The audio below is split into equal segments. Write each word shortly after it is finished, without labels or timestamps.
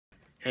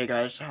Hey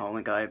guys,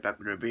 Halloween guy back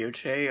with a video.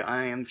 Today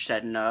I am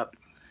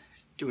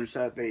doing a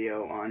setup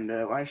video on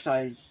the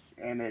Lifesize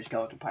animated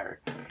skeleton pirate.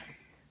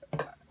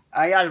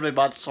 I actually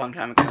bought this a long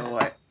time ago.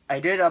 I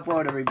did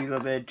upload a review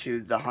of it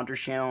to the Hunter's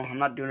channel. I'm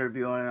not doing a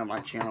review on it on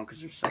my channel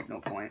because there's like no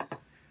point.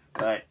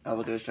 But I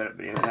will do a setup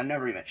video. I've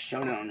never even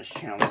shown it on this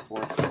channel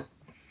before.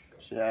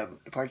 So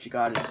the parts you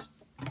got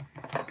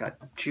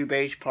two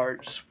base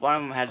parts. One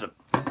of them has a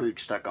boot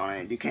stuck on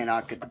it. You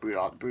cannot get the boot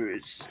off. The boot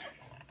is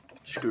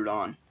screwed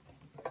on.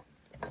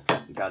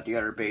 You got the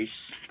other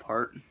base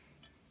part.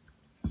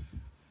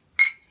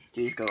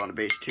 These go on the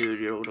base too,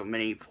 the little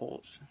mini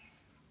poles.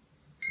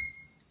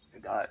 I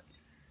got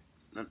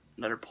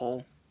another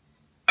pole,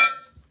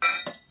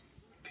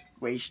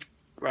 waist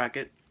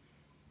bracket,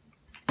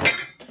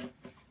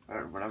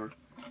 or whatever.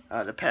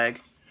 The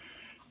peg,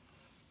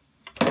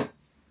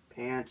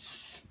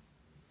 pants.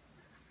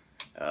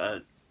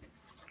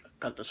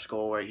 Got the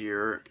skull right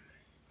here,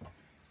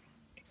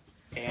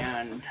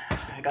 and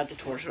I got the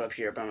torso up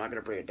here, but I'm not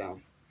gonna break it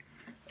down.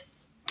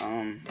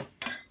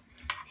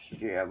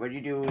 So yeah, what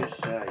you do is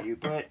you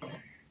put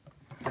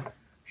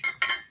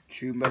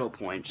two metal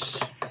points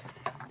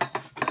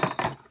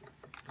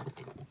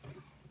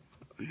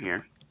in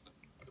here.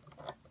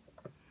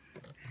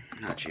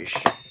 Oh jeez.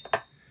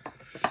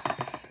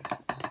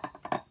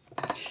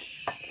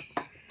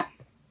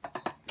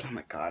 Oh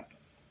my god.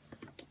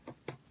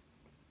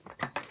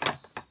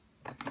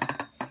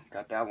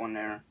 Got that one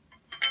there.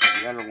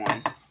 The other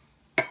one.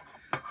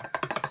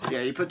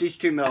 Yeah, you put these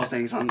two metal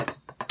things on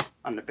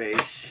the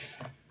base.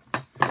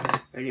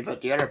 And you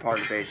put the other part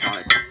of the base on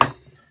it.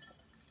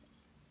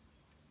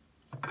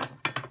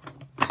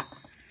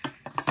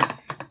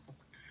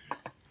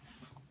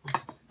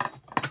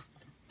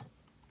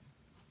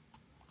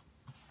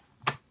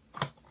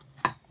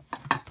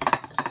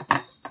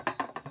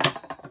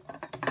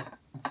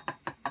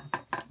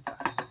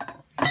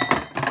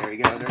 There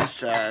you go, there's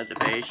the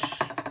base.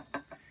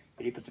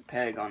 And you put the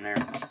peg on there.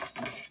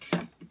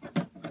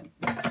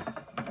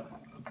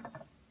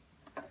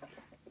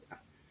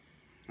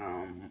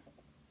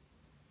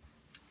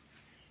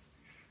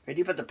 And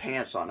you put the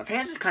pants on. The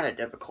pants is kind of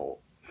difficult.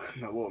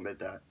 I will admit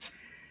that.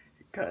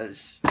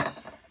 Because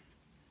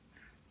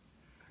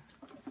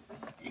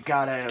you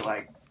gotta,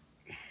 like,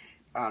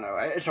 I don't know,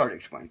 it's hard to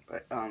explain,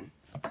 but,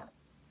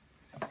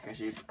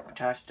 because you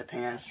attach the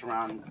pants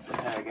around the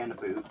peg and the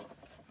boot.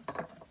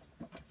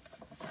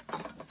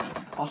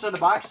 Also, the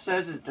box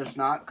says it does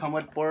not come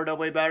with 4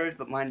 AA batteries,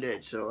 but mine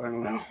did, so I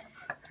don't know.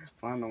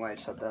 I don't know why it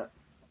said that.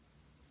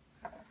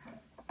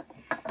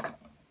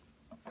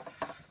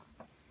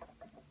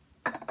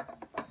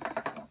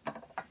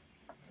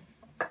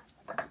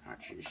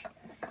 Jeez.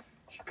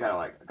 You gotta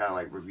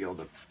like reveal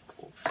the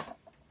poles.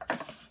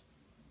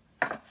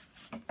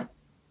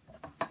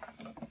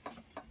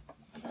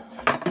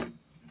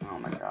 Oh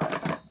my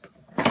god.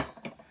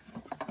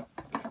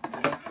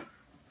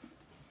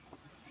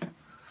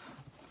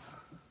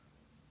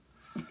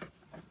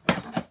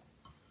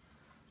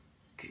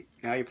 Okay,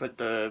 now you put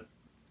the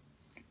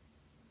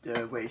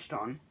waist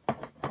on.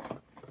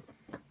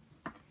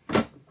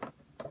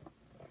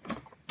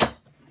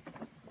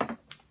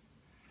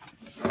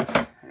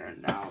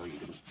 And now you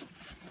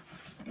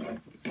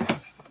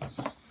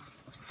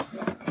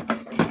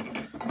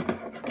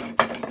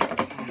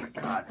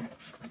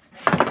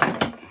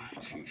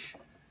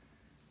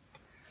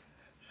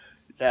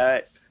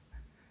that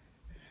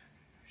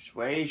it's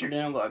way easier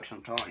than it looks,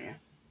 I'm telling you.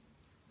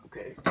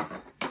 Okay,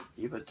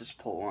 you put this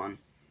pole on.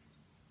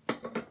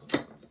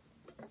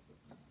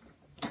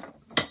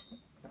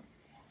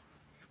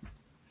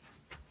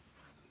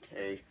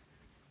 Okay,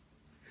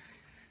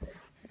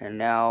 and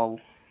now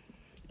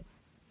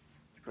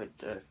you put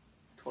the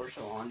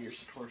torso on. Here's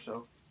the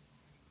torso.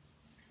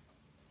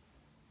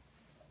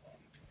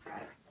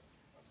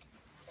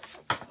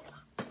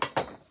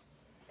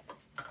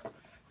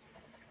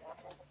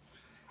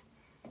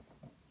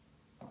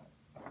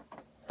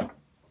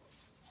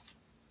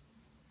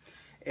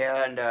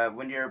 And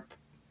when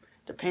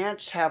the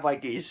pants have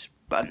like these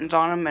buttons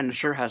on them, and the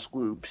shirt has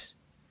loops.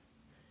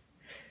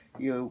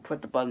 You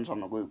put the buttons on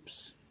the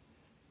loops.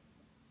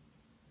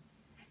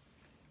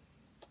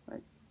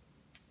 Like,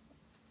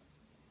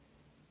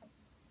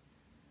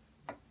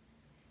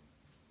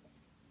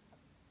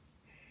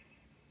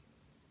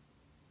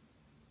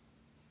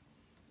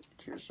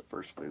 here's the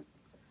first loop.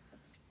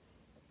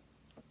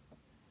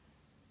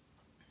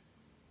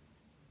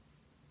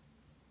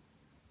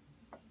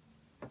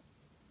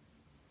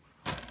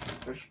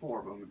 There's 4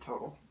 of them in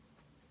total.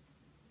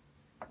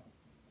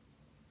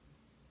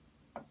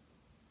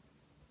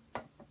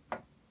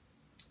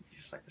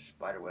 Just like a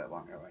spider web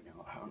on there right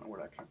now. I don't know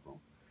where that came from.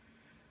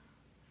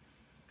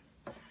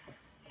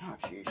 Oh,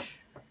 jeez.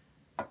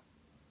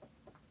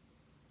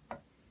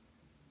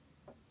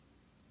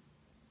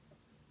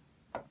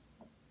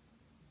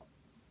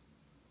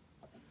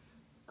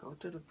 Go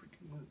to the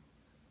freaking loop.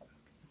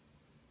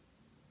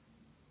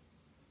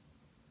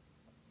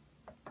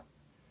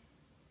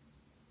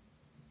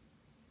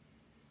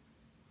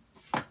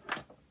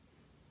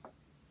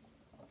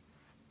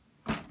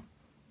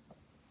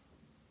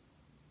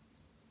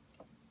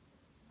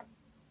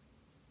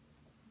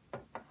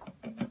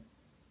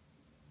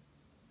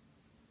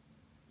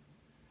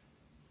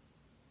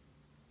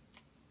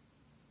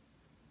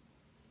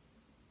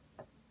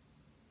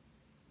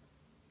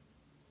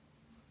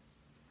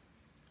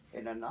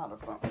 and then not a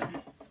phone.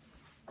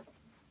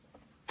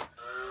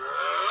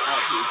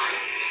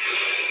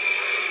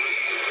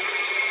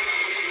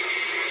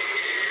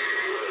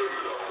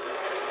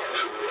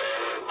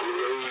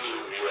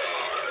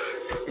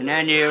 And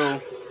then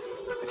you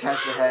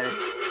attach the head.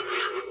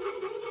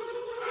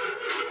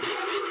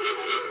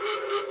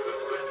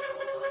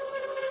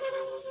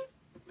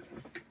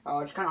 Oh,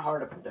 it's kind of hard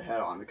to put the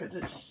head on because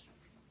it's,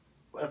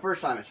 well, the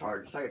first time it's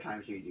hard, the second time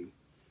it's easy.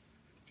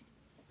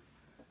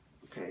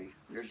 Okay,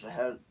 there's the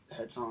head,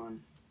 head's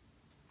on.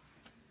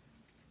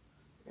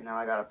 And now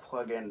I gotta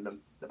plug in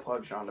the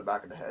plugs are on the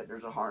back of the head.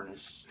 There's a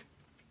harness.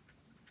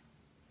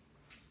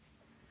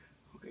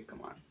 Okay,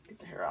 come on, get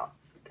the hair out,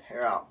 get the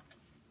hair out.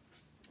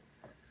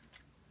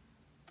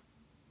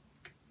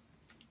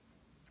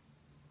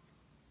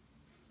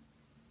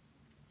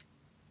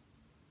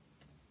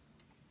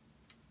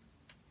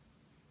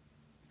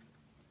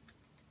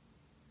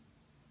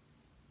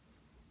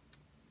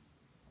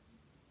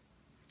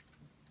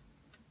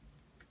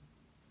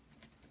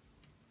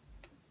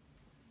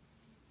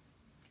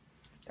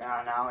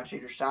 Now it's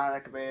either stand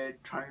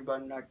activated, try me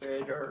button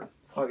activated, or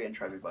plug in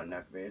try me button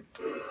activated.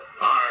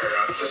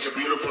 Hi, on such a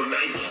beautiful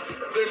night.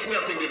 There's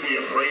nothing to be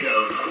afraid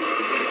of,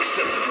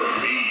 except for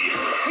me.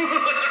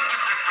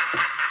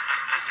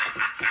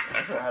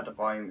 I should have had the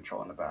volume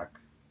control in the back.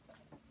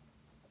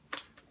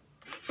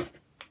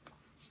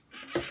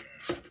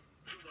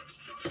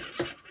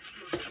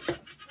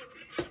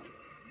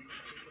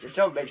 It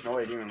still makes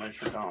noise even when it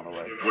turns on all the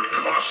way. It would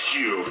cost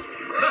you.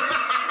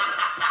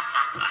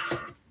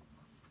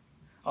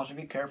 Also,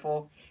 be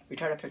careful. If you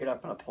try to pick it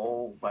up on a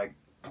pole, like,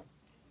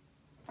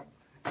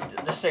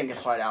 this thing can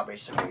slide out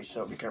basically,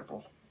 so be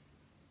careful.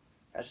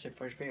 That's it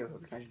for this video.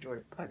 Hope you guys enjoyed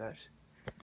it. Bye, guys.